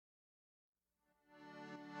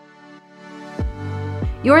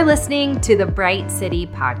You're listening to the Bright City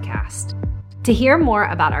Podcast. To hear more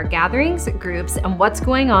about our gatherings, groups, and what's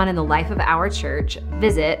going on in the life of our church,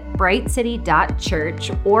 visit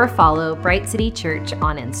brightcity.church or follow Bright City Church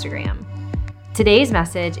on Instagram. Today's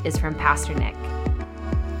message is from Pastor Nick.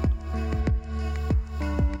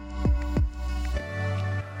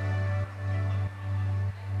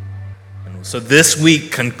 So this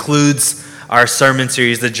week concludes our sermon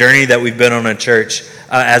series, the journey that we've been on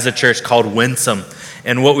as a church called Winsome.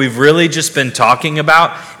 And what we've really just been talking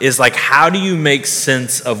about is like, how do you make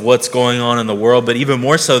sense of what's going on in the world? But even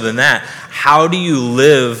more so than that, how do you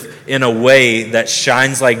live in a way that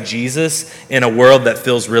shines like Jesus in a world that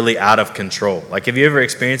feels really out of control? Like, have you ever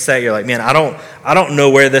experienced that? You're like, man, I don't know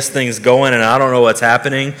where this thing's going, and I don't know what's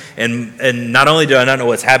happening. And not only do I not know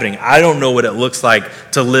what's happening, I don't know what it looks like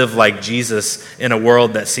to live like Jesus in a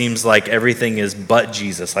world that seems like everything is but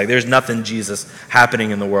Jesus. Like, there's nothing Jesus happening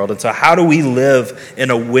in the world. And so how do we live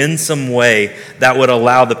in a winsome way that would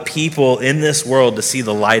allow the people in this world to see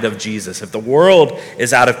the light of Jesus? If the world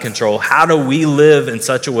is out of control, how do we live in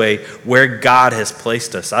such a way where God has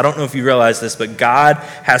placed us? I don't know if you realize this, but God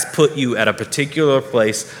has put you at a particular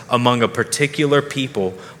place among a particular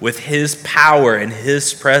people with His power and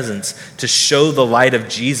His presence to show the light of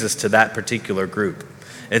Jesus to that particular group.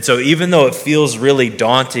 And so even though it feels really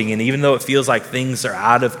daunting, and even though it feels like things are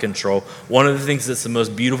out of control, one of the things that's the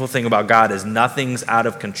most beautiful thing about God is nothing's out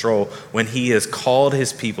of control when He has called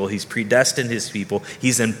His people, He's predestined His people,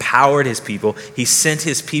 He's empowered His people, He sent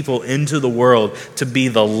His people into the world to be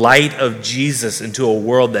the light of Jesus into a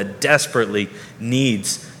world that desperately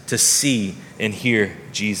needs to see and hear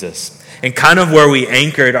Jesus. And kind of where we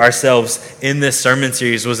anchored ourselves in this sermon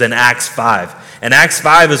series was in Acts 5. And Acts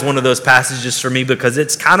 5 is one of those passages for me because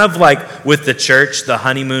it's kind of like with the church, the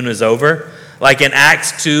honeymoon is over. Like in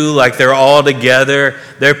Acts 2, like they're all together,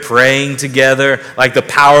 they're praying together, like the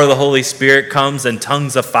power of the Holy Spirit comes and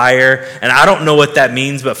tongues of fire. And I don't know what that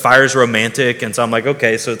means, but fire's romantic. And so I'm like,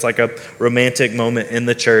 okay, so it's like a romantic moment in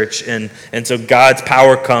the church. And so God's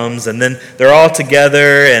power comes, and then they're all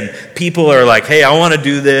together, and people are like, hey, I want to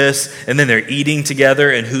do this. And then they're eating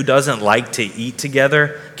together, and who doesn't like to eat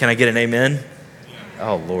together? Can I get an amen?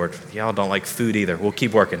 Oh, Lord, y'all don't like food either. We'll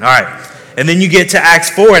keep working. All right. And then you get to Acts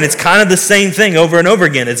 4, and it's kind of the same thing over and over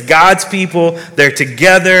again. It's God's people. They're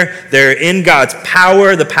together. They're in God's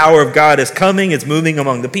power. The power of God is coming. It's moving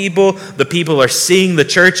among the people. The people are seeing the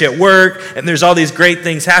church at work, and there's all these great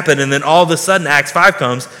things happen. And then all of a sudden, Acts 5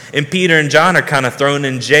 comes, and Peter and John are kind of thrown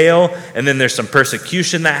in jail, and then there's some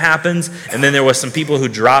persecution that happens, and then there was some people who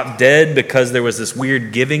dropped dead because there was this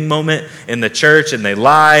weird giving moment in the church, and they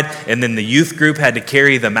lied, and then the youth group had to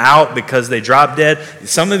carry them out because they dropped dead.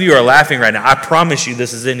 Some of you are laughing right now. I promise you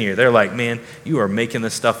this is in here. They're like, man, you are making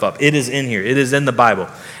this stuff up. It is in here. It is in the Bible.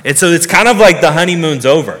 And so it's kind of like the honeymoon's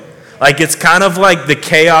over. Like, it's kind of like the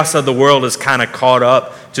chaos of the world is kind of caught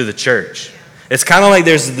up to the church. It's kind of like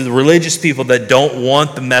there's the religious people that don't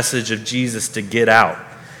want the message of Jesus to get out.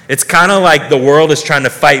 It's kind of like the world is trying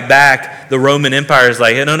to fight back. The Roman Empire is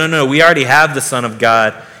like, no, we already have the Son of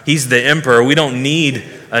God. He's the emperor. We don't need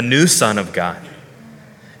a new Son of God.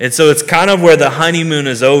 And so it's kind of where the honeymoon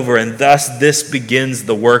is over, and thus this begins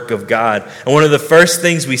the work of God. And one of the first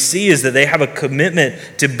things we see is that they have a commitment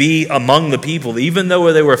to be among the people. Even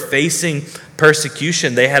though they were facing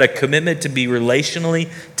persecution, they had a commitment to be relationally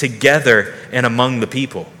together and among the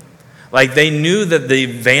people. Like, they knew that the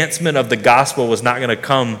advancement of the gospel was not going to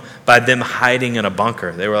come by them hiding in a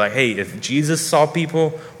bunker. They were like, hey, if Jesus saw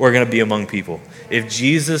people, we're going to be among people. If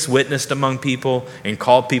Jesus witnessed among people and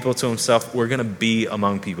called people to Himself, we're going to be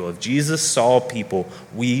among people. If Jesus saw people,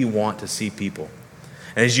 we want to see people.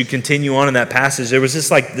 And as you continue on in that passage, there was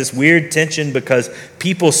just like this weird tension because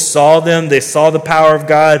people saw them, they saw the power of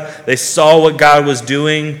God, they saw what God was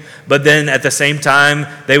doing, but then at the same time,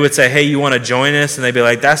 they would say, hey, you want to join us? And they'd be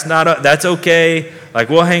like, that's okay. Like,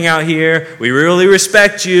 we'll hang out here. We really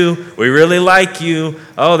respect you. We really like you.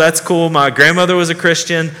 Oh, that's cool. My grandmother was a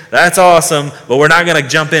Christian. That's awesome. But we're not going to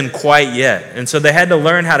jump in quite yet. And so they had to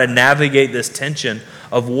learn how to navigate this tension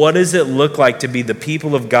of what does it look like to be the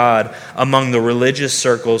people of God among the religious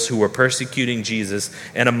circles who were persecuting Jesus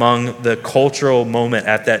and among the cultural moment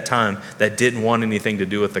at that time that didn't want anything to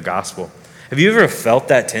do with the gospel. Have you ever felt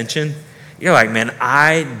that tension? You're like, man,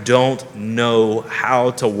 I don't know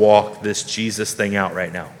how to walk this Jesus thing out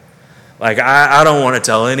right now. Like, I don't want to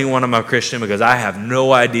tell anyone I'm a Christian because I have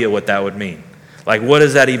no idea what that would mean. Like, what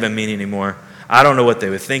does that even mean anymore? I don't know what they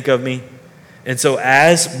would think of me. And so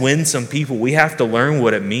as winsome people, we have to learn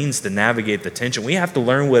what it means to navigate the tension. We have to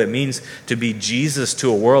learn what it means to be Jesus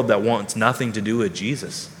to a world that wants nothing to do with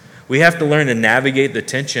Jesus. We have to learn to navigate the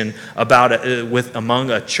tension among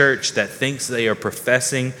a church that thinks they are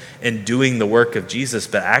professing and doing the work of Jesus,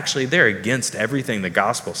 but actually they're against everything the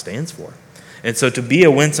gospel stands for. And so to be a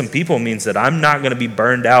winsome people means that I'm not going to be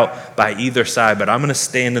burned out by either side, but I'm going to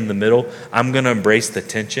stand in the middle. I'm going to embrace the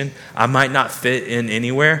tension. I might not fit in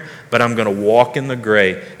anywhere, but I'm going to walk in the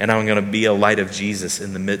gray, and I'm going to be a light of Jesus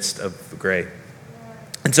in the midst of the gray.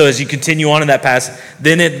 And so as you continue on in that passage,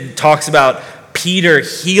 then it talks about Peter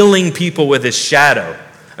healing people with his shadow.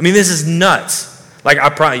 I mean, this is nuts. Like,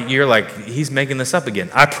 you're like, he's making this up again.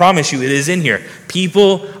 I promise you, it is in here.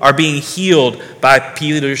 People are being healed by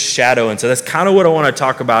Peter's shadow. And so that's kind of what I want to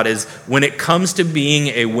talk about is when it comes to being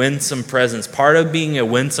a winsome presence, part of being a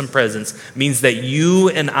winsome presence means that you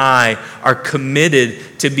and I are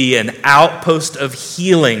committed to be an outpost of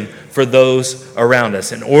healing for those around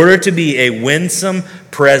us. In order to be a winsome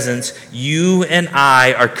presence, you and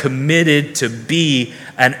I are committed to be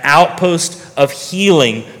an outpost of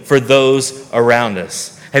healing for those around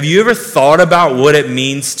us. Have you ever thought about what it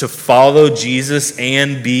means to follow Jesus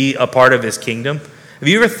and be a part of his kingdom? Have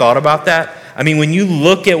you ever thought about that? I mean, when you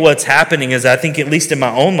look at what's happening, as I think at least in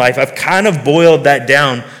my own life, I've kind of boiled that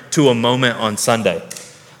down to a moment on Sunday.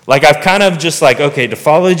 Like I've kind of just like, okay, to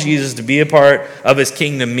follow Jesus, to be a part of his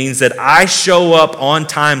kingdom means that I show up on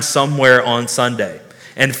time somewhere on Sunday.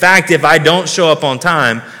 In fact, if I don't show up on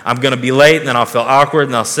time, I'm going to be late and then I'll feel awkward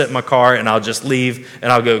and I'll sit in my car and I'll just leave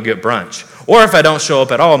and I'll go get brunch. Or if I don't show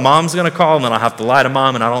up at all, mom's going to call and then I'll have to lie to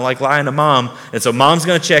mom, and I don't like lying to mom. And so mom's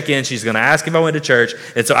going to check in. She's going to ask if I went to church.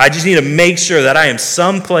 And so I just need to make sure that I am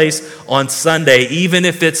someplace on Sunday, even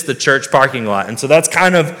if it's the church parking lot. And so that's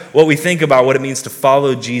kind of what we think about what it means to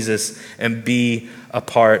follow Jesus and be a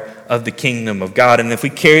part of the kingdom of God. And if we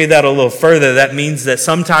carry that a little further, that means that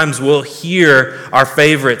sometimes we'll hear our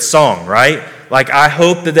favorite song, right? Like, I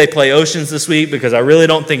hope that they play Oceans this week because I really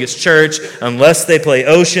don't think it's church unless they play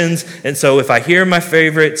Oceans. And so if I hear my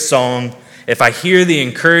favorite song, if I hear the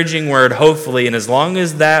encouraging word, hopefully, and as long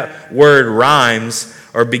as that word rhymes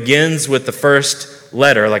or begins with the first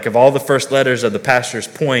letter, like if all the first letters of the pastor's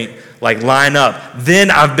point like line up, then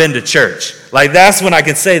I've been to church. Like that's when I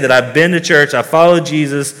can say that I've been to church, I followed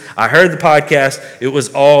Jesus, I heard the podcast, it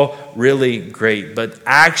was all really great. But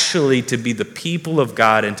actually to be the people of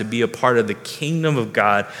God and to be a part of the kingdom of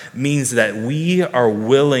God means that we are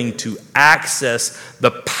willing to access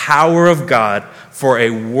the power of God for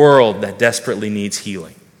a world that desperately needs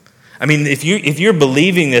healing. I mean, if you're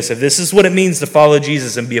believing this, if this is what it means to follow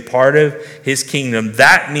Jesus and be a part of his kingdom,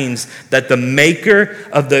 that means that the maker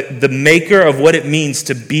of what it means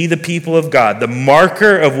to be the people of God, the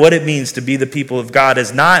marker of what it means to be the people of God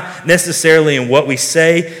is not necessarily in what we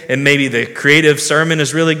say, and maybe the creative sermon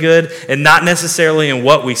is really good, and not necessarily in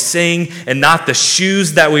what we sing, and not the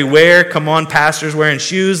shoes that we wear. Come on, pastors wearing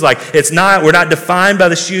shoes. Like we're not defined by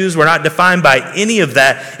the shoes. We're not defined by any of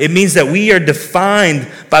that. It means that we are defined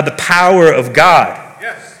by the power of God.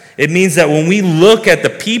 Yes. It means that when we look at the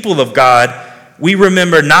people of God, we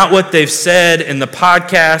remember not what they've said in the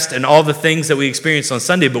podcast and all the things that we experienced on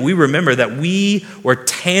Sunday, but we remember that we were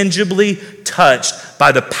tangibly touched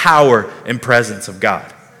by the power and presence of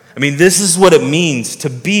God. I mean, this is what it means to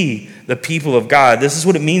be the people of God. This is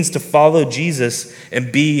what it means to follow Jesus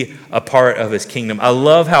and be a part of his kingdom. I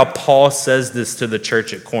love how Paul says this to the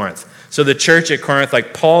church at Corinth. So the church at Corinth,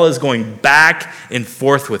 like Paul is going back and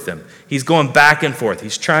forth with them. He's going back and forth.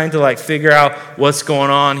 He's trying to figure out what's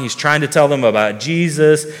going on. He's trying to tell them about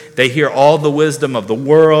Jesus. They hear all the wisdom of the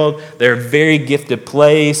world. They're a very gifted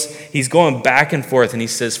place. He's going back and forth, and he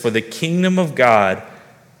says, for the kingdom of God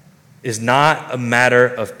is not a matter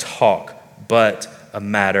of talk, but a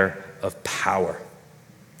matter of power.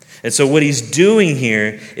 And so what he's doing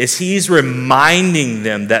here is he's reminding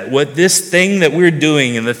them that what this thing that we're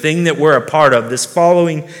doing and the thing that we're a part of, this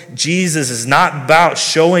following Jesus, is not about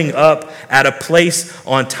showing up at a place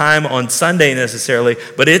on time on Sunday necessarily,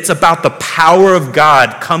 but it's about the power of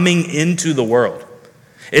God coming into the world.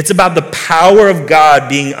 It's about the power of God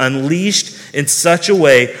being unleashed in such a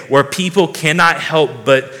way where people cannot help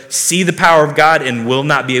but see the power of God and will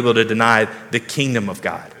not be able to deny the kingdom of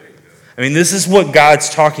God. I mean, this is what God's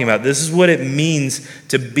talking about. This is what it means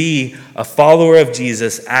to be a follower of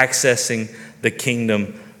Jesus, accessing the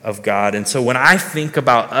kingdom of God. And so when I think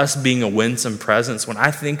about us being a winsome presence, when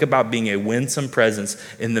I think about being a winsome presence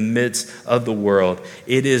in the midst of the world,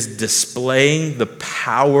 it is displaying the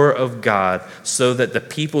power of God so that the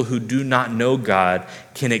people who do not know God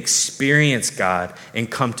can experience God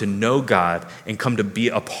and come to know God and come to be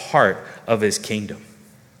a part of his kingdom.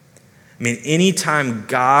 I mean, anytime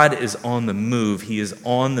God is on the move, he is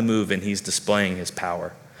on the move and he's displaying his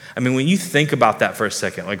power. I mean, when you think about that for a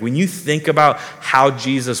second, like when you think about how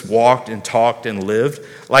Jesus walked and talked and lived,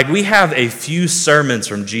 like we have a few sermons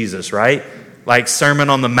from Jesus, right? Like Sermon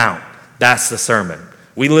on the Mount, that's the sermon.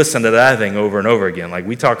 We listen to that thing over and over again. Like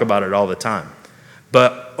we talk about it all the time.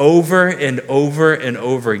 But over and over and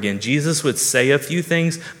over again, Jesus would say a few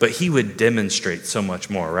things, but he would demonstrate so much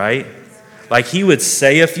more, right? Like he would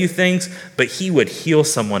say a few things, but he would heal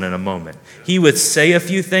someone in a moment. He would say a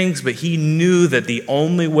few things, but he knew that the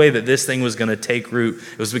only way that this thing was going to take root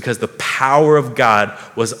was because the power of God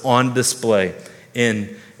was on display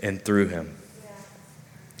in and through him.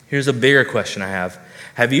 Here's a bigger question I have.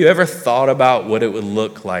 Have you ever thought about what it would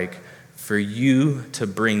look like for you to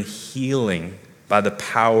bring healing by the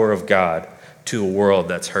power of God to a world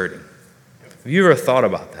that's hurting? Have you ever thought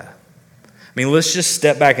about that? I mean, let's just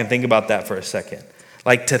step back and think about that for a second.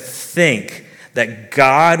 Like to think that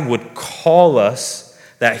God would call us,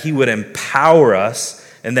 that he would empower us,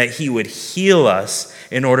 and that he would heal us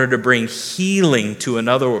in order to bring healing to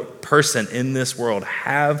another person in this world.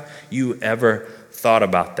 Have you ever thought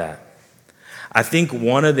about that? I think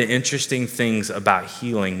one of the interesting things about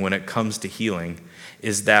healing when it comes to healing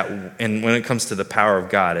is that, and when it comes to the power of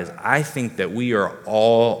God, is I think that we are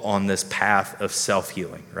all on this path of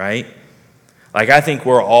self-healing, right? Like I think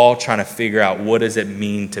we're all trying to figure out what does it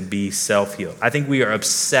mean to be self-healed. I think we are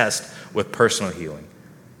obsessed with personal healing.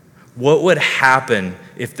 What would happen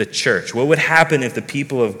if the church, what would happen if the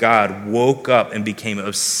people of God woke up and became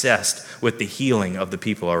obsessed with the healing of the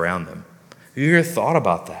people around them? Have you ever thought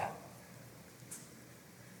about that?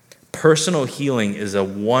 Personal healing is a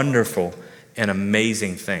wonderful and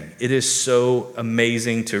amazing thing. It is so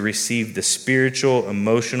amazing to receive the spiritual,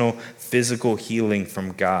 emotional, physical healing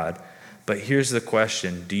from God. But here's the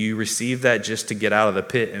question. Do you receive that just to get out of the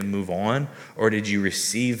pit and move on? Or did you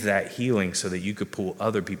receive that healing so that you could pull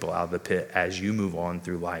other people out of the pit as you move on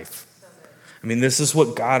through life? I mean, this is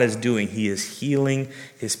what God is doing. He is healing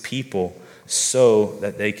his people so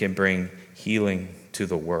that they can bring healing to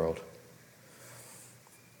the world.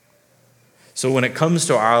 So when it comes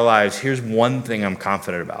to our lives, here's one thing I'm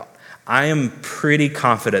confident about. I am pretty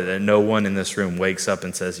confident that no one in this room wakes up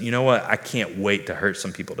and says, you know what, I can't wait to hurt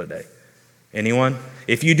some people today. Anyone?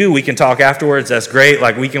 If you do, we can talk afterwards. That's great.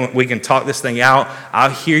 Like we can talk this thing out.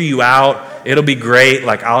 I'll hear you out. It'll be great.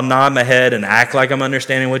 Like I'll nod my head and act like I'm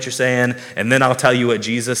understanding what you're saying, and then I'll tell you what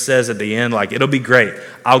Jesus says at the end. Like it'll be great.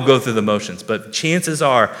 I'll go through the motions. But chances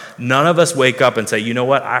are none of us wake up and say, you know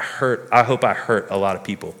what? I hope I hurt a lot of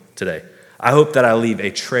people today. I hope that I leave a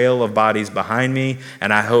trail of bodies behind me,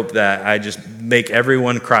 and I hope that I just make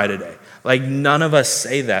everyone cry today. Like none of us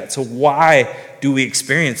say that. So why do we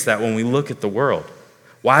experience that when we look at the world?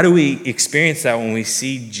 Why do we experience that when we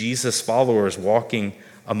see Jesus' followers walking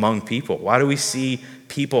among people? Why do we see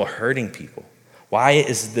people hurting people? Why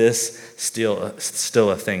is this still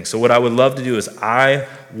a thing? So what I would love to do is I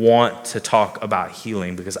want to talk about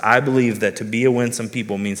healing, because I believe that to be a winsome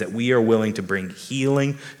people means that we are willing to bring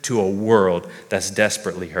healing to a world that's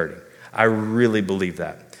desperately hurting. I really believe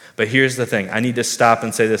that. But here's the thing. I need to stop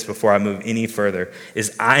and say this before I move any further,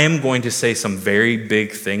 is I am going to say some very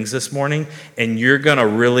big things this morning, and you're going to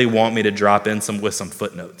really want me to drop in with some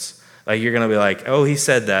footnotes. Like you're going to be like, oh, he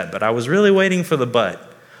said that, but I was really waiting for the but.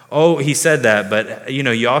 Oh, he said that, but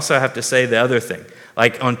you also have to say the other thing.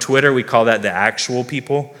 Like on Twitter, we call that the actual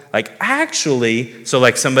people. Like actually, so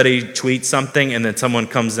like somebody tweets something and then someone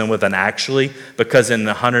comes in with an actually, because in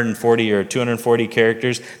the 140 or 240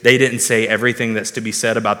 characters, they didn't say everything that's to be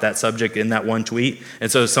said about that subject in that one tweet.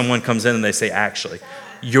 And so someone comes in and they say actually.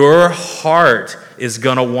 Your heart is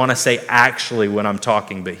going to want to say actually when I'm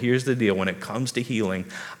talking, but here's the deal. When it comes to healing,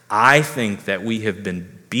 I think that we have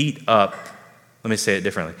been beat up. Let me say it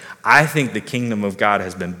differently. I think the kingdom of God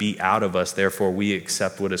has been beat out of us. Therefore, we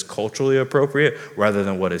accept what is culturally appropriate rather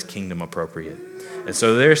than what is kingdom appropriate. And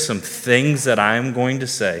so there's some things that I'm going to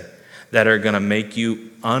say that are going to make you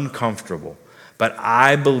uncomfortable. But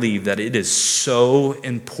I believe that it is so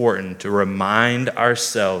important to remind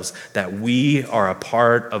ourselves that we are a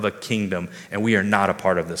part of a kingdom and we are not a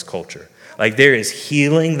part of this culture. Like there is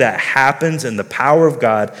healing that happens in the power of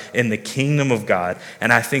God, in the kingdom of God.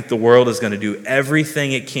 And I think the world is going to do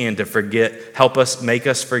everything it can to make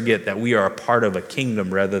us forget that we are a part of a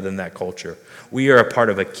kingdom rather than that culture. We are a part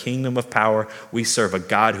of a kingdom of power. We serve a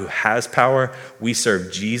God who has power. We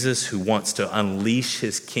serve Jesus who wants to unleash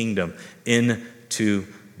his kingdom into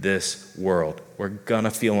this world. We're going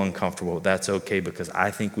to feel uncomfortable. That's okay, because I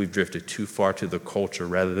think we've drifted too far to the culture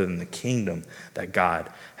rather than the kingdom that God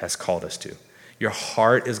has called us to. Your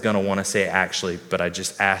heart is going to want to say actually, but I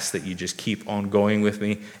just ask that you just keep on going with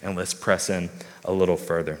me and let's press in a little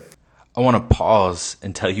further. I want to pause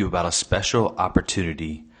and tell you about a special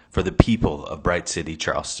opportunity for the people of Bright City,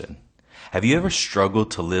 Charleston. Have you ever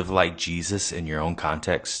struggled to live like Jesus in your own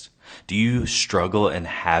context? Do you struggle in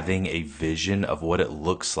having a vision of what it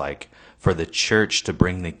looks like for the church to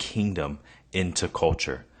bring the kingdom into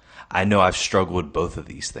culture? I know I've struggled with both of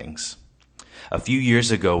these things. A few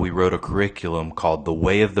years ago, we wrote a curriculum called The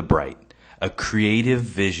Way of the Bright, a creative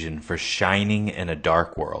vision for shining in a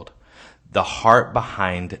dark world. The heart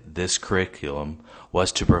behind this curriculum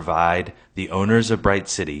was to provide the owners of Bright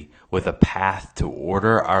City with a path to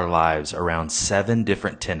order our lives around 7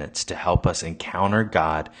 different tenets to help us encounter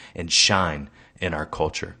God and shine in our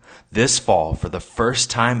culture. This fall, for the first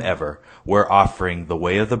time ever, we're offering The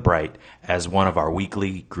Way of the Bright as one of our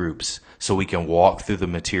weekly groups so we can walk through the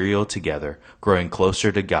material together, growing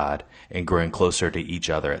closer to God and growing closer to each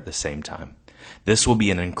other at the same time. This will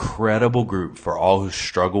be an incredible group for all who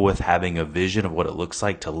struggle with having a vision of what it looks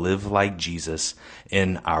like to live like Jesus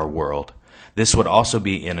in our world. This would also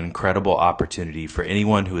be an incredible opportunity for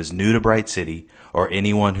anyone who is new to Bright City or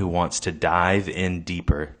anyone who wants to dive in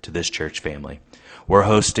deeper to this church family. We're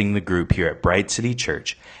hosting the group here at Bright City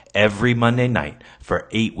Church every Monday night for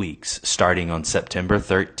 8 weeks, starting on September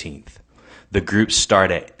 13th. The groups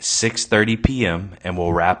start at 6:30 p.m. and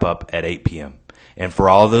will wrap up at 8 p.m. And for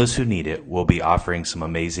all those who need it, we'll be offering some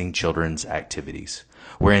amazing children's activities.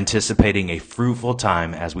 We're anticipating a fruitful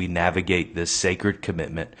time as we navigate this sacred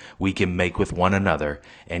commitment we can make with one another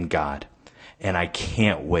and God. And I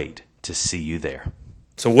can't wait to see you there.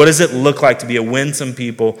 So what does it look like to be a winsome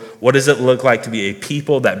people? What does it look like to be a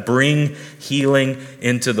people that bring healing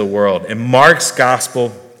into the world? In Mark's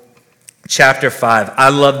Gospel, chapter 5, I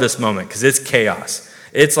love this moment because it's chaos.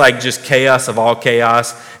 It's like just chaos of all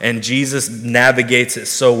chaos, and Jesus navigates it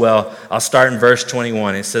so well. I'll start in verse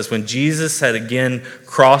 21. It says, when Jesus had again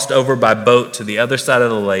crossed over by boat to the other side of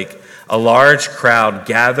the lake, a large crowd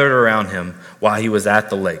gathered around him while he was at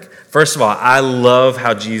the lake. First of all, I love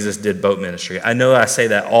how Jesus did boat ministry. I know I say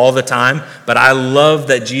that all the time, but I love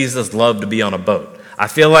that Jesus loved to be on a boat. I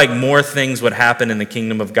feel like more things would happen in the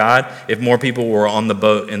kingdom of God if more people were on the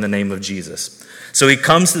boat in the name of Jesus. So he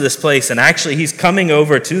comes to this place, and actually he's coming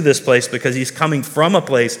over to this place because he's coming from a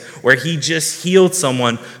place where he just healed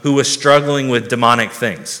someone who was struggling with demonic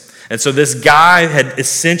things. And so this guy had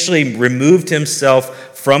essentially removed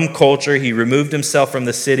himself from culture. He removed himself from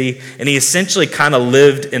the city, and he essentially kind of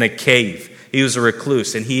lived in a cave. He was a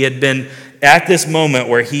recluse, and he had been at this moment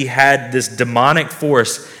where he had this demonic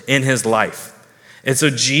force in his life. And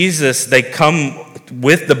so Jesus, they come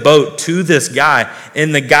with the boat to this guy,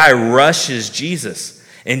 and the guy rushes Jesus.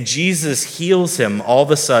 And Jesus heals him all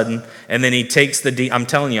of a sudden, and then he takes I'm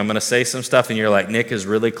telling you, I'm going to say some stuff, and you're like, Nick is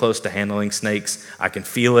really close to handling snakes. I can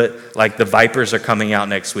feel it, like the vipers are coming out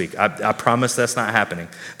next week. I promise that's not happening.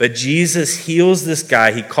 But Jesus heals this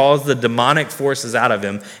guy. He calls the demonic forces out of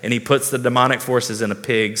him, and he puts the demonic forces into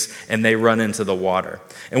pigs, and they run into the water.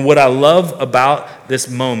 And what I love about this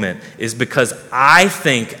moment is because I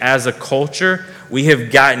think as a culture, we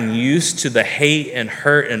have gotten used to the hate and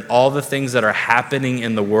hurt and all the things that are happening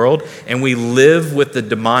in the world, and we live with the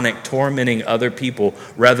demonic tormenting other people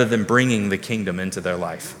rather than bringing the kingdom into their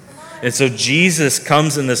life. And so Jesus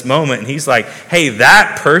comes in this moment, and he's like, hey,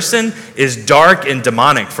 that person is dark and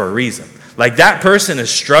demonic for a reason. Like, that person is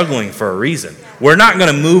struggling for a reason. We're not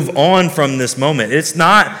going to move on from this moment. It's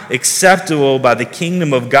not acceptable by the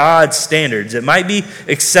kingdom of God's standards. It might be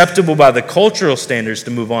acceptable by the cultural standards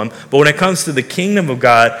to move on, but when it comes to the kingdom of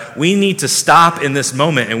God, we need to stop in this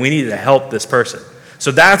moment, and we need to help this person. So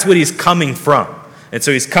that's what he's coming from. And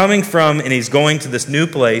so he's coming from, and he's going to this new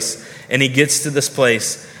place, and he gets to this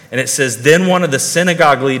place, and it says, then one of the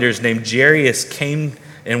synagogue leaders named Jairus came,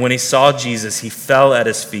 and when he saw Jesus, he fell at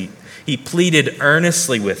his feet. He pleaded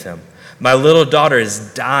earnestly with him. My little daughter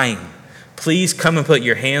is dying. Please come and put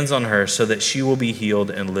your hands on her so that she will be healed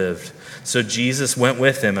and live. So Jesus went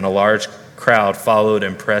with him, and a large crowd followed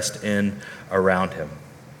and pressed in around him.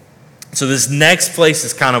 So this next place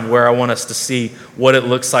is kind of where I want us to see what it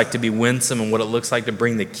looks like to be winsome and what it looks like to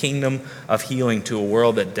bring the kingdom of healing to a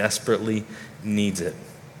world that desperately needs it.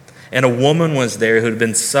 And a woman was there who had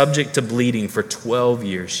been subject to bleeding for 12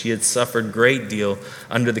 years. She had suffered a great deal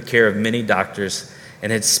under the care of many doctors and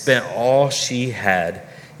had spent all she had,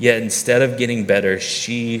 yet instead of getting better,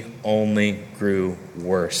 she only grew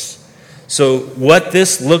worse. So what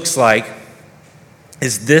this looks like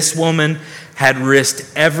is this woman had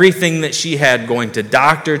risked everything that she had, going to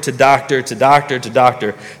doctor to doctor to doctor to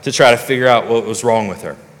doctor to try to figure out what was wrong with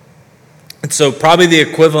her. And so probably the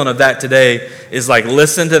equivalent of that today is like,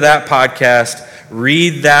 listen to that podcast,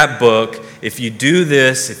 read that book. If you do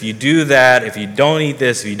this, if you do that, if you don't eat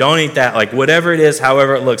this, if you don't eat that, like whatever it is,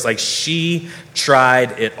 however it looks, like she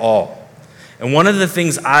tried it all. And one of the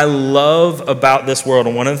things I love about this world,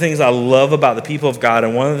 and one of the things I love about the people of God,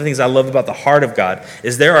 and one of the things I love about the heart of God,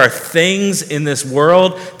 is there are things in this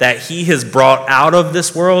world that he has brought out of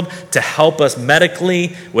this world to help us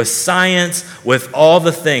medically, with science, with all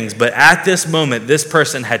the things. But at this moment, this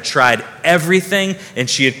person had tried everything, and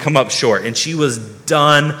she had come up short, and she was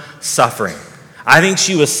done suffering. I think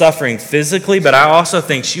she was suffering physically, but I also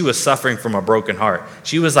think she was suffering from a broken heart.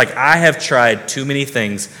 She was like, I have tried too many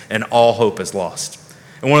things and all hope is lost.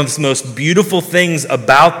 And one of the most beautiful things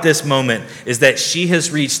about this moment is that she has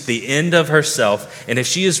reached the end of herself. And if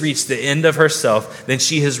she has reached the end of herself, then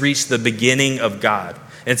she has reached the beginning of God.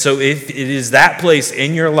 And so if it is that place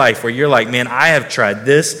in your life where you're like, man, I have tried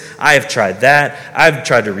this, I have tried that, I've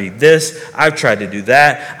tried to read this, I've tried to do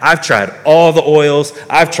that, I've tried all the oils,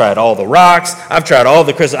 I've tried all the rocks, I've tried all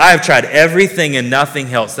the crystals, I have tried everything and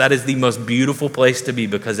nothing else. That is the most beautiful place to be,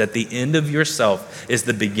 because at the end of yourself is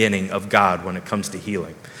the beginning of God when it comes to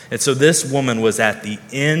healing. And so this woman was at the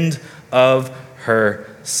end of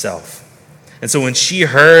herself. And so when she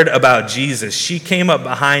heard about Jesus, she came up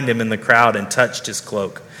behind him in the crowd and touched his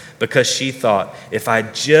cloak, because she thought, if I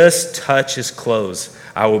just touch his clothes,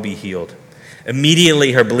 I will be healed.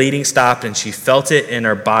 Immediately her bleeding stopped and she felt it in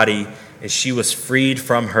her body as she was freed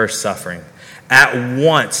from her suffering. At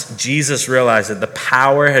once, Jesus realized that the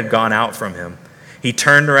power had gone out from him. He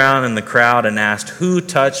turned around in the crowd and asked, "Who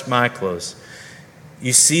touched my clothes?"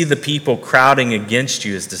 "You see the people crowding against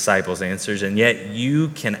you," his disciples answered, "and yet you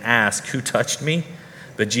can ask, 'Who touched me?'"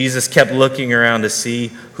 But Jesus kept looking around to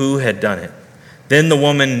see who had done it. Then the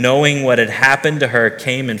woman, knowing what had happened to her,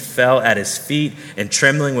 came and fell at his feet, and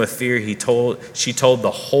trembling with fear, she told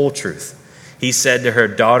the whole truth. He said to her,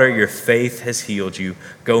 "Daughter, your faith has healed you.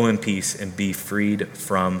 Go in peace and be freed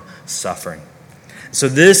from suffering." So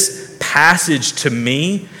this passage to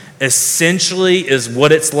me essentially is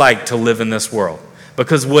what it's like to live in this world.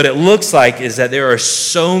 Because what it looks like is that there are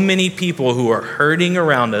so many people who are hurting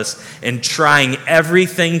around us and trying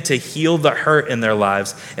everything to heal the hurt in their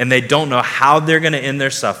lives, and they don't know how they're going to end their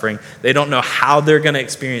suffering. They don't know how they're going to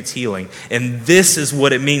experience healing. And this is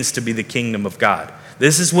what it means to be the kingdom of God.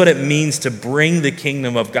 This is what it means to bring the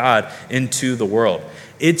kingdom of God into the world.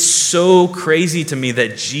 It's so crazy to me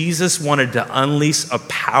that Jesus wanted to unleash a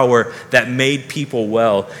power that made people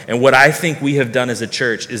well. And what I think we have done as a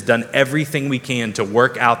church is done everything we can to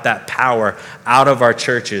work out that power out of our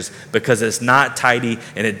churches, because it's not tidy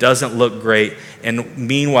and it doesn't look great. And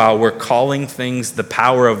meanwhile, we're calling things the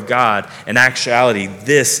power of God. In actuality,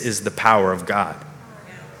 this is the power of God.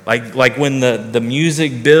 Like when the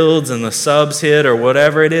music builds and the subs hit or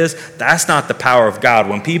whatever it is, that's not the power of God.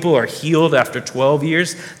 When people are healed after 12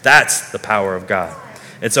 years, that's the power of God.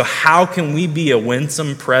 And so how can we be a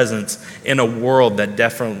winsome presence in a world that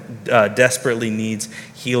desperately needs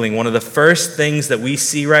healing? One of the first things that we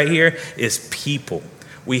see right here is people.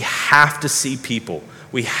 We have to see people.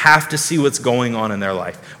 We have to see what's going on in their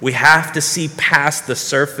life. We have to see past the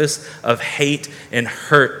surface of hate and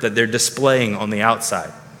hurt that they're displaying on the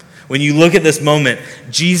outside. When you look at this moment,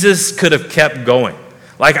 Jesus could have kept going.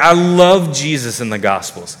 Like, I love Jesus in the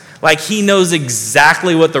Gospels. Like, he knows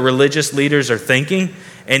exactly what the religious leaders are thinking,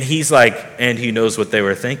 and he's like, and he knows what they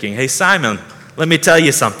were thinking. Hey, Simon, let me tell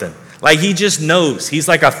you something. Like, he just knows. He's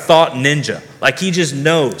like a thought ninja. Like, he just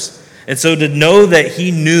knows. And so to know that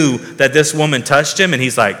he knew that this woman touched him, and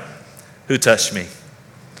he's like, "Who touched me?"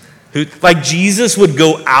 Like, Jesus would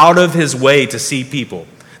go out of his way to see people.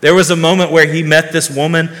 There was a moment where he met this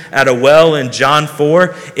woman at a well in John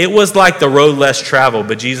 4. It was like the road less traveled,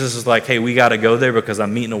 but Jesus was like, hey, we got to go there because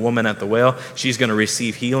I'm meeting a woman at the well. She's going to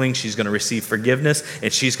receive healing. She's going to receive forgiveness,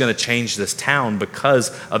 and she's going to change this town because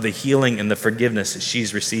of the healing and the forgiveness that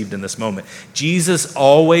she's received in this moment. Jesus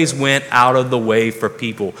always went out of the way for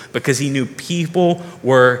people because he knew people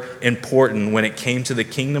were important when it came to the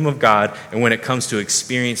kingdom of God and when it comes to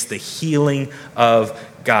experience the healing of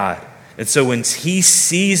God. And so when he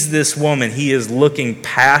sees this woman, he is looking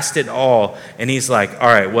past it all, and he's like, all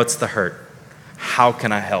right, what's the hurt? How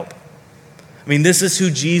can I help? I mean, this is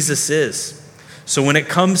who Jesus is. So when it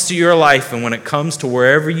comes to your life and when it comes to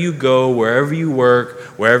wherever you go, wherever you work,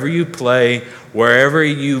 wherever you play, wherever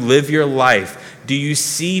you live your life, do you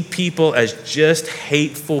see people as just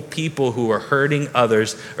hateful people who are hurting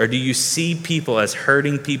others, or do you see people as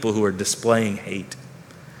hurting people who are displaying hate?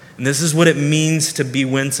 And this is what it means to be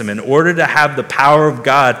winsome. In order to have the power of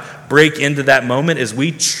God break into that moment, is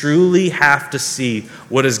we truly have to see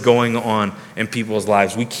what is going on in people's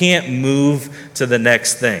lives. We can't move to the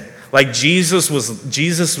next thing. Like Jesus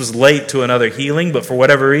was late to another healing, but for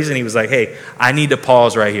whatever reason, he was like, hey, I need to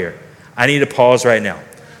pause right here. I need to pause right now.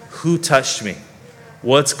 Who touched me?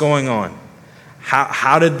 What's going on?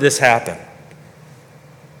 How did this happen?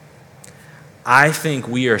 I think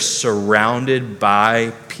we are surrounded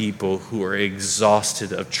by people who are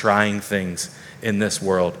exhausted of trying things in this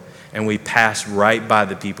world. And we pass right by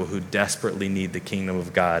the people who desperately need the kingdom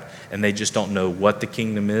of God. And they just don't know what the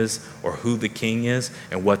kingdom is or who the king is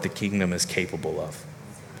and what the kingdom is capable of.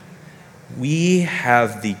 We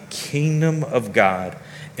have the kingdom of God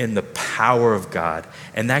and the power of God.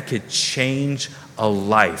 And that could change a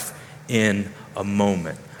life in a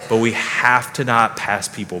moment. But we have to not pass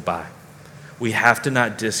people by. We have to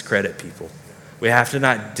not discredit people. We have to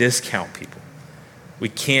not discount people. We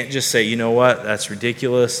can't just say, you know what, that's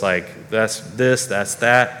ridiculous, like that's this, that's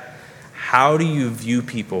that. How do you view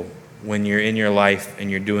people when you're in your life and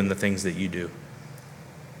you're doing the things that you do?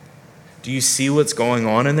 Do you see what's going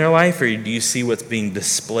on in their life, or do you see what's being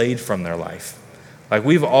displayed from their life? Like,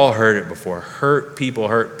 we've all heard it before. Hurt people,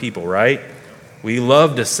 right? We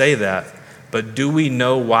love to say that, but do we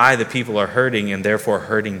know why the people are hurting and therefore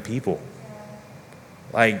hurting people?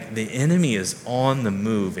 Like, the enemy is on the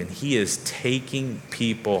move, and he is taking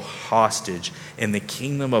people hostage, and the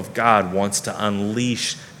kingdom of God wants to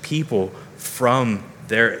unleash people from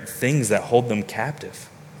their things that hold them captive.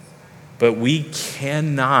 But we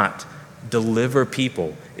cannot deliver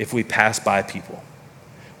people if we pass by people.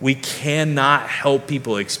 We cannot help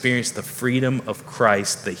people experience the freedom of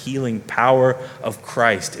Christ, the healing power of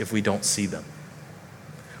Christ, if we don't see them.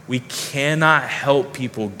 We cannot help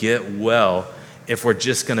people get well if we're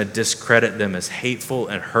just going to discredit them as hateful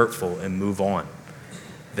and hurtful and move on.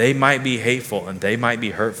 They might be hateful and they might be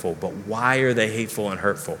hurtful, but why are they hateful and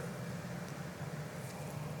hurtful?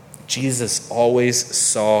 Jesus always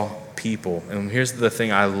saw people. And here's the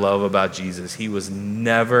thing I love about Jesus. He was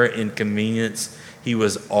never inconvenienced. He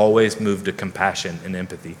was always moved to compassion and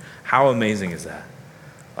empathy. How amazing is that?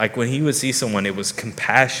 Like, when he would see someone, it was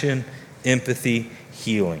compassion, empathy,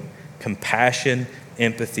 healing. Compassion,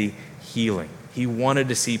 empathy, healing. He wanted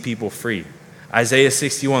to see people free. Isaiah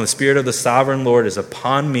 61, the Spirit of the Sovereign Lord is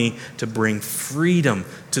upon me to bring freedom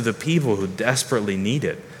to the people who desperately need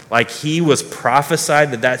it. Like, he was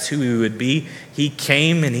prophesied that that's who he would be. He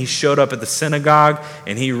came and he showed up at the synagogue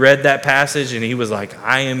and he read that passage and he was like,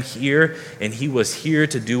 I am here. And he was here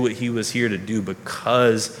to do what he was here to do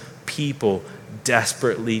because people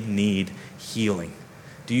desperately need healing.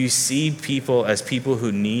 Do you see people as people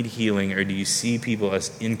who need healing, or do you see people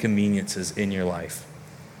as inconveniences in your life?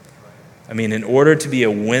 I mean, in order to be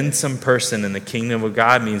a winsome person in the kingdom of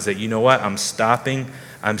God means that, you know what, I'm stopping,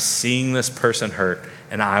 I'm seeing this person hurt,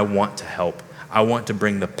 and I want to help. I want to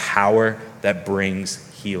bring the power that brings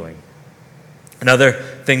healing. Another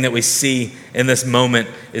thing that we see in this moment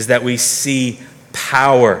is that we see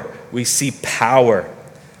power. We see power.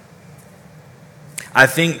 I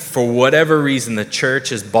think for whatever reason, the church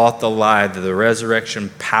has bought the lie that the resurrection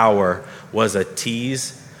power was a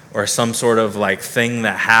tease or some sort of like thing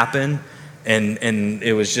that happened. And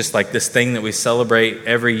it was just like this thing that we celebrate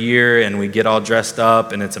every year and we get all dressed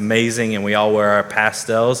up and it's amazing and we all wear our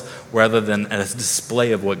pastels, rather than a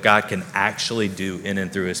display of what God can actually do in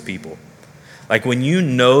and through his people. Like, when you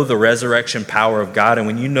know the resurrection power of God and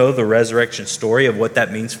when you know the resurrection story of what that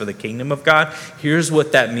means for the kingdom of God, here's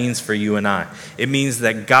what that means for you and I. It means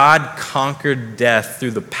that God conquered death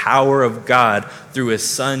through the power of God through his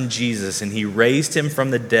son Jesus, and he raised him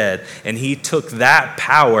from the dead, and he took that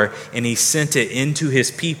power and he sent it into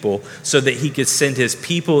his people so that he could send his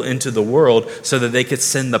people into the world so that they could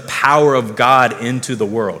send the power of God into the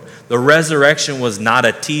world. The resurrection was not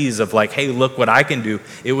a tease of like, hey, look what I can do.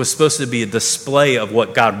 It was supposed to be a display of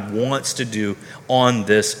what God wants to do on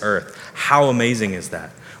this earth. How amazing is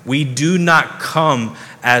that? We do not come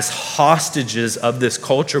as hostages of this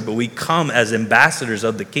culture, but we come as ambassadors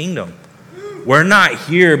of the kingdom. We're not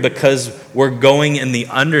here because we're going in the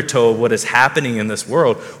undertow of what is happening in this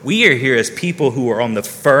world. We are here as people who are on the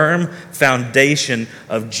firm foundation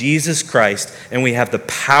of Jesus Christ, and we have the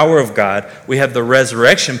power of God. We have the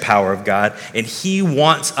resurrection power of God, and he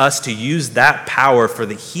wants us to use that power for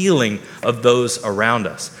the healing of those around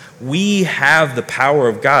us. We have the power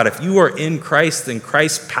of God. If you are in Christ, then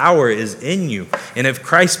Christ's power is in you. And if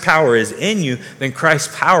Christ's power is in you, then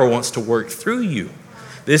Christ's power wants to work through you.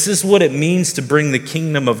 This is what it means to bring the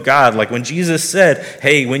kingdom of God. Like when Jesus said,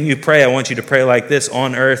 hey, when you pray, I want you to pray like this,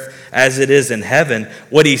 on earth as it is in heaven.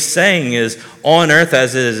 What he's saying is, on earth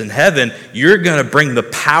as it is in heaven, you're going to bring the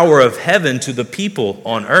power of heaven to the people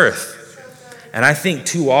on earth. And I think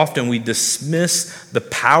too often we dismiss the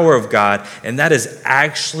power of God, and that is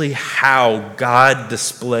actually how God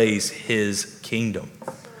displays his kingdom.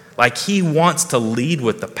 Like, he wants to lead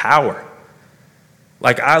with the power.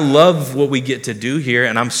 Like, I love what we get to do here,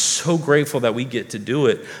 and I'm so grateful that we get to do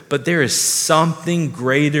it. But there is something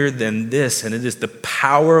greater than this, and it is the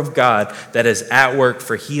power of God that is at work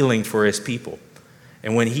for healing for his people.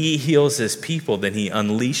 And when he heals his people, then he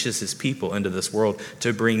unleashes his people into this world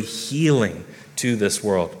to bring healing to this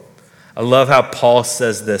world. I love how Paul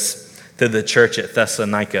says this to the church at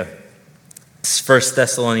Thessalonica. It's 1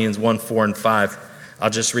 Thessalonians 1, 4, and 5. I'll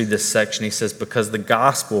just read this section. He says, because the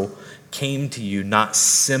gospel came to you not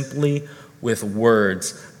simply with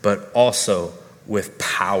words, but also with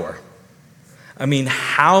power. I mean,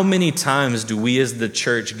 how many times do we as the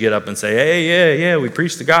church get up and say, hey, we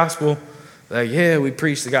preach the gospel. Like, yeah, we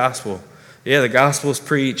preach the gospel. Yeah, the gospel's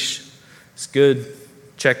preached. It's good.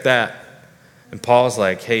 Check that. And Paul's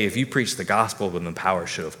like, hey, if you preach the gospel, then the power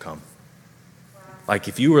should have come. Like,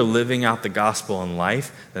 if you were living out the gospel in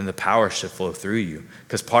life, then the power should flow through you.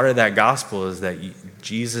 Because part of that gospel is that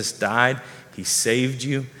Jesus died, he saved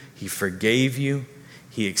you, he forgave you,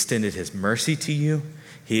 he extended his mercy to you,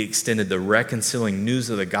 he extended the reconciling news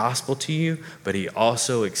of the gospel to you, but he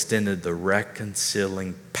also extended the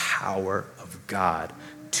reconciling power of God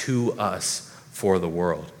to us for the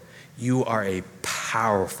world. You are a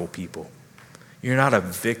powerful people. You're not a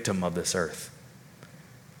victim of this earth.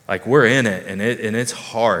 Like, we're in it, and it's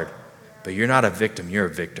hard, but you're not a victim, you're a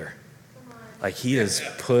victor. Like, he has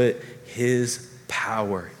put his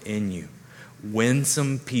power in you. When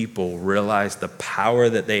some people realize the power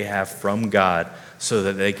that they have from God so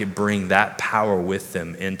that they could bring that power with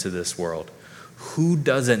them into this world, who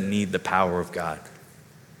doesn't need the power of God?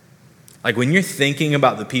 Like, when you're thinking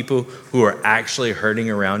about the people who are actually hurting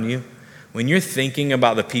around you, when you're thinking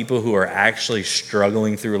about the people who are actually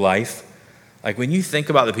struggling through life, like, when you think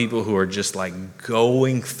about the people who are just like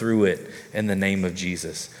going through it in the name of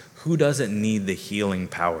Jesus, who doesn't need the healing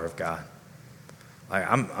power of God? Like,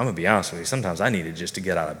 I'm going to be honest with you. Sometimes I need it just to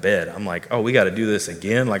get out of bed. I'm like, oh, we got to do this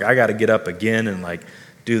again. Like, I got to get up again and like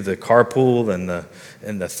do the carpool and the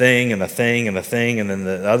thing and the thing and the thing and then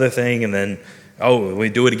the other thing. And then, oh, we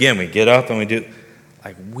do it again. We get up and we do.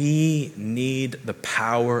 Like, we need the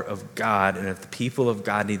power of God, and if the people of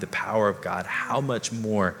God need the power of God, how much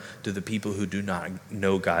more do the people who do not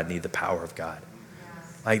know God need the power of God?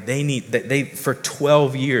 Like, they for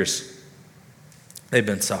 12 years, they've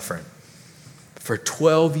been suffering. For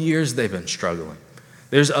 12 years, they've been struggling.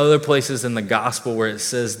 There's other places in the gospel where it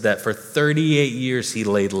says that for 38 years, he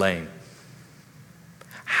laid lame.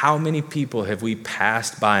 How many people have we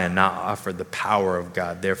passed by and not offered the power of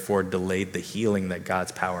God, therefore delayed the healing that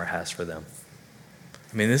God's power has for them?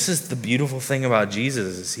 I mean, this is the beautiful thing about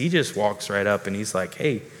Jesus, is he just walks right up and he's like,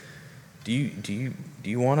 hey, do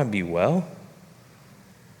you want to be well?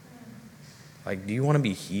 Like, do you want to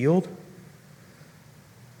be healed?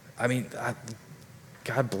 I mean,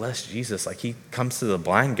 God bless Jesus. Like, he comes to the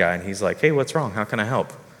blind guy and he's like, hey, what's wrong? How can I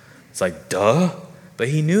help? It's like, duh. But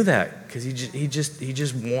he knew that because he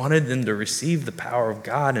just wanted them to receive the power of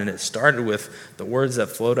God, and it started with the words that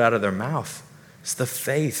flowed out of their mouth. It's the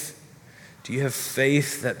faith. Do you have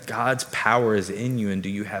faith that God's power is in you, and do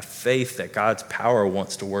you have faith that God's power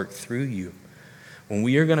wants to work through you? When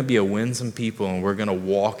we are going to be a winsome people and we're going to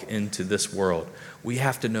walk into this world, we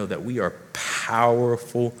have to know that we are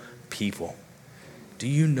powerful people. Do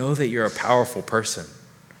you know that you're a powerful person?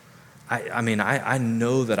 I mean, I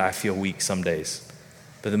know that I feel weak some days.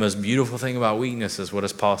 But the most beautiful thing about weakness is, what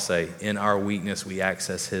does Paul say? In our weakness, we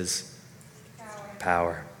access his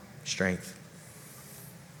power, strength.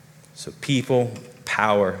 So people,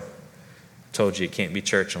 power. I told you it can't be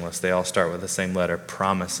church unless they all start with the same letter.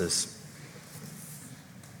 Promises.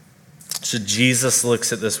 So Jesus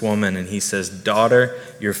looks at this woman and he says, daughter,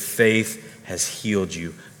 your faith has healed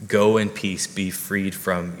you. Go in peace, be freed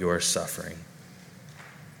from your suffering.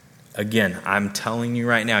 Again, I'm telling you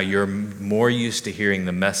right now, you're more used to hearing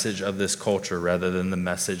the message of this culture rather than the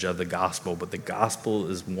message of the gospel. But the gospel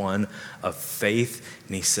is one of faith,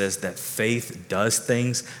 and he says that faith does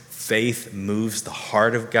things. Faith moves the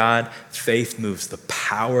heart of God. Faith moves the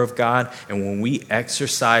power of God. And when we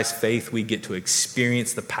exercise faith, we get to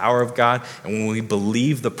experience the power of God. And when we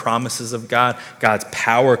believe the promises of God, God's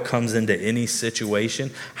power comes into any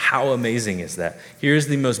situation. How amazing is that? Here's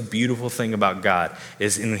the most beautiful thing about God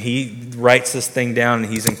is, and he writes this thing down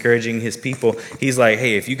and he's encouraging his people. He's like,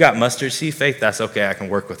 hey, if you got mustard seed faith, that's okay. I can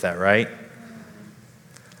work with that, right?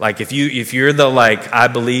 Like, if you're the, like, I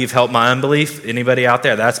believe, help my unbelief, anybody out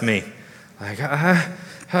there, that's me. Like,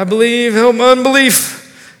 I believe, help my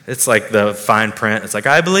unbelief. It's like the fine print. It's like,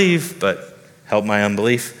 I believe, but help my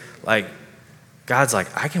unbelief. Like, God's like,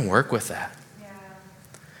 I can work with that. Yeah.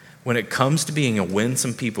 When it comes to being a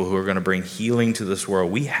winsome people who are going to bring healing to this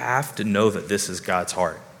world, we have to know that this is God's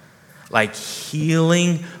heart. Like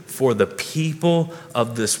healing for the people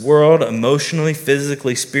of this world, emotionally,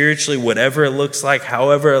 physically, spiritually, whatever it looks like,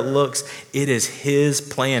 however it looks, it is his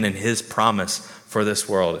plan and his promise for this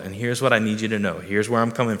world. And here's what I need you to know. Here's where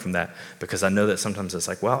I'm coming from that, because I know that sometimes it's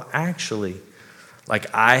like, well, actually,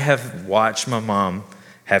 like I have watched my mom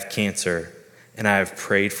have cancer and I have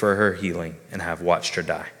prayed for her healing and I have watched her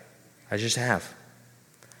die. I just have.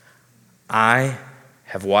 I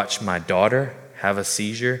have watched my daughter have a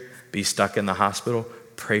seizure, be stuck in the hospital,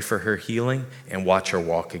 pray for her healing, and watch her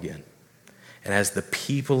walk again. And as the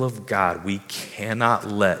people of God, we cannot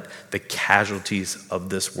let the casualties of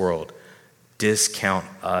this world discount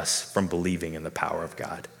us from believing in the power of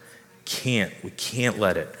God. We can't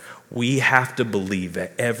let it. We have to believe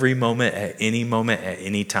at every moment, at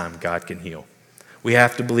any time, God can heal. We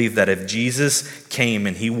have to believe that if Jesus came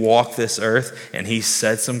and he walked this earth and he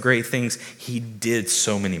said some great things, he did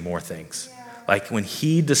so many more things. Like when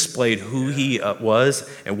he displayed who he was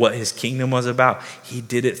and what his kingdom was about, he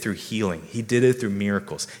did it through healing. He did it through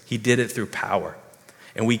miracles. He did it through power.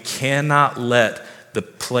 And we cannot let the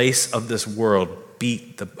place of this world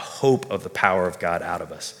beat the hope of the power of God out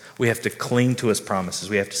of us. We have to cling to his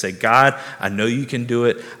promises. We have to say, God, I know you can do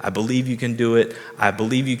it. I believe you can do it. I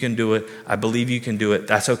believe you can do it. I believe you can do it.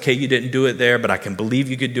 That's okay, you didn't do it there, but I can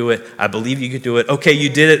believe you could do it. I believe you could do it. Okay, you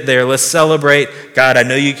did it there. Let's celebrate. God, I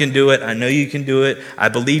know you can do it. I know you can do it. I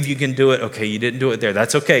believe you can do it. Okay, you didn't do it there.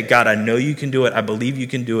 That's okay. God, I know you can do it. I believe you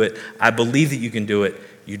can do it. I believe that you can do it.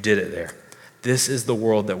 You did it there. This is the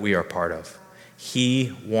world that we are part of.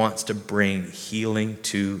 He wants to bring healing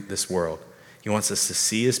to this world. He wants us to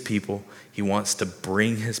see his people. He wants to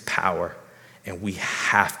bring his power, and we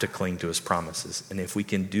have to cling to his promises. And if we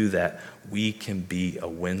can do that, we can be a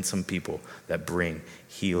winsome people that bring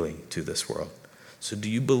healing to this world. So do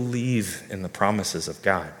you believe in the promises of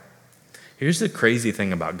God? Here's the crazy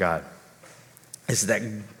thing about God, is that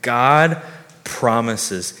God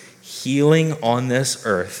promises healing on this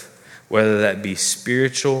earth, whether that be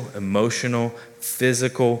spiritual, emotional,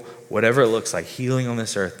 physical, whatever it looks like, healing on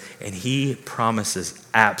this earth, and he promises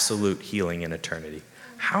absolute healing in eternity.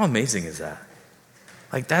 How amazing is that?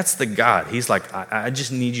 Like, that's the God. He's like, I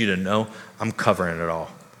just need you to know I'm covering it all.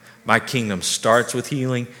 My kingdom starts with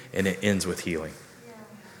healing and it ends with healing.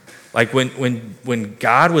 Like when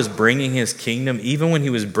God was bringing his kingdom, even when he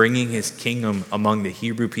was bringing his kingdom among the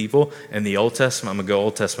Hebrew people in the Old Testament, I'm going to go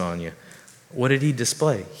Old Testament on you. What did he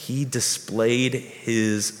display? He displayed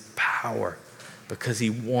his power, because he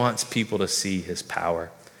wants people to see his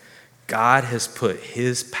power. God has put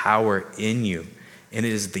his power in you, and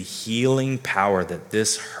it is the healing power that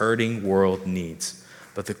this hurting world needs.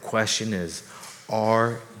 But the question is,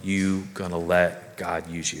 are you going to let God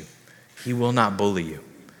use you? He will not bully you.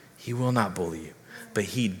 He will not bully you. But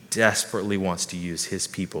he desperately wants to use his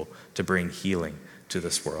people to bring healing to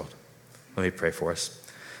this world. Let me pray for us.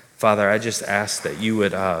 Father, I just ask that you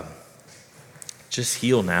would just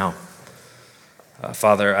heal now.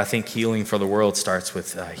 Father, I think healing for the world starts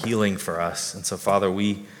with healing for us. And so, Father,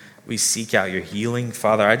 we seek out your healing.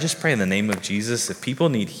 Father, I just pray in the name of Jesus, if people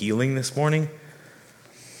need healing this morning,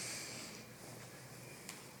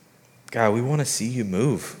 God, we want to see you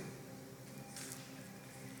move.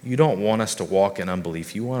 You don't want us to walk in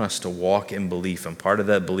unbelief. You want us to walk in belief. And part of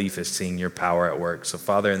that belief is seeing your power at work. So,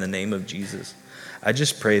 Father, in the name of Jesus, I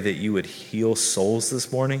just pray that you would heal souls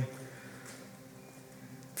this morning.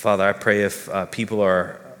 Father, I pray if people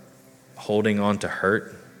are holding on to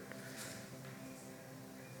hurt,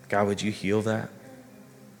 God, would you heal that?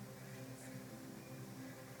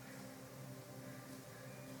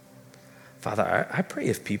 Father, I pray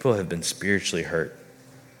if people have been spiritually hurt,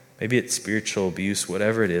 maybe it's spiritual abuse,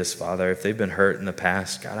 whatever it is, Father, if they've been hurt in the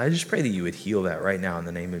past, God, I just pray that you would heal that right now in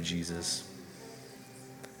the name of Jesus.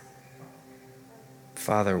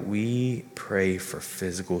 Father, we pray for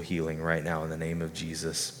physical healing right now in the name of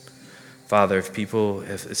Jesus. Father,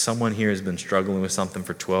 if someone here has been struggling with something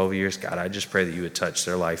for 12 years, God, I just pray that you would touch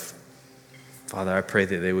their life. Father, I pray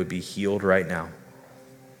that they would be healed right now.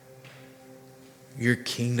 Your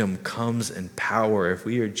kingdom comes in power. If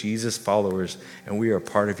we are Jesus followers and we are a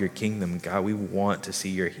part of your kingdom, God, we want to see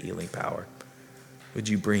your healing power. Would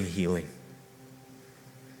you bring healing?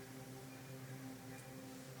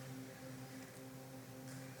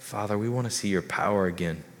 Father, we want to see your power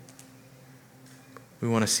again. We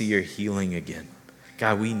want to see your healing again.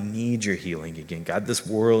 God, we need your healing again. God, this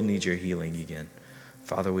world needs your healing again.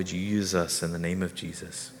 Father, would you use us in the name of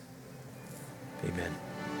Jesus? Amen.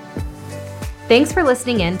 Thanks for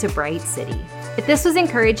listening in to Bright City. If this was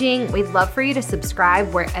encouraging, we'd love for you to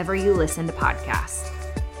subscribe wherever you listen to podcasts.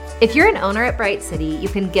 If you're an owner at Bright City, you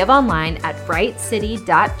can give online at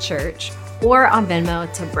brightcity.church or on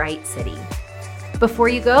Venmo to Bright City. Before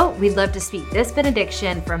you go, we'd love to speak this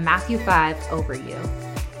benediction from Matthew 5 over you.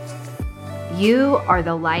 You are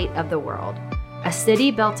the light of the world. A city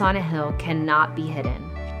built on a hill cannot be hidden.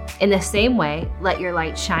 In the same way, let your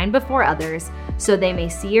light shine before others so they may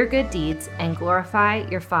see your good deeds and glorify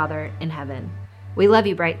your Father in heaven. We love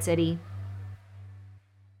you, Bright City.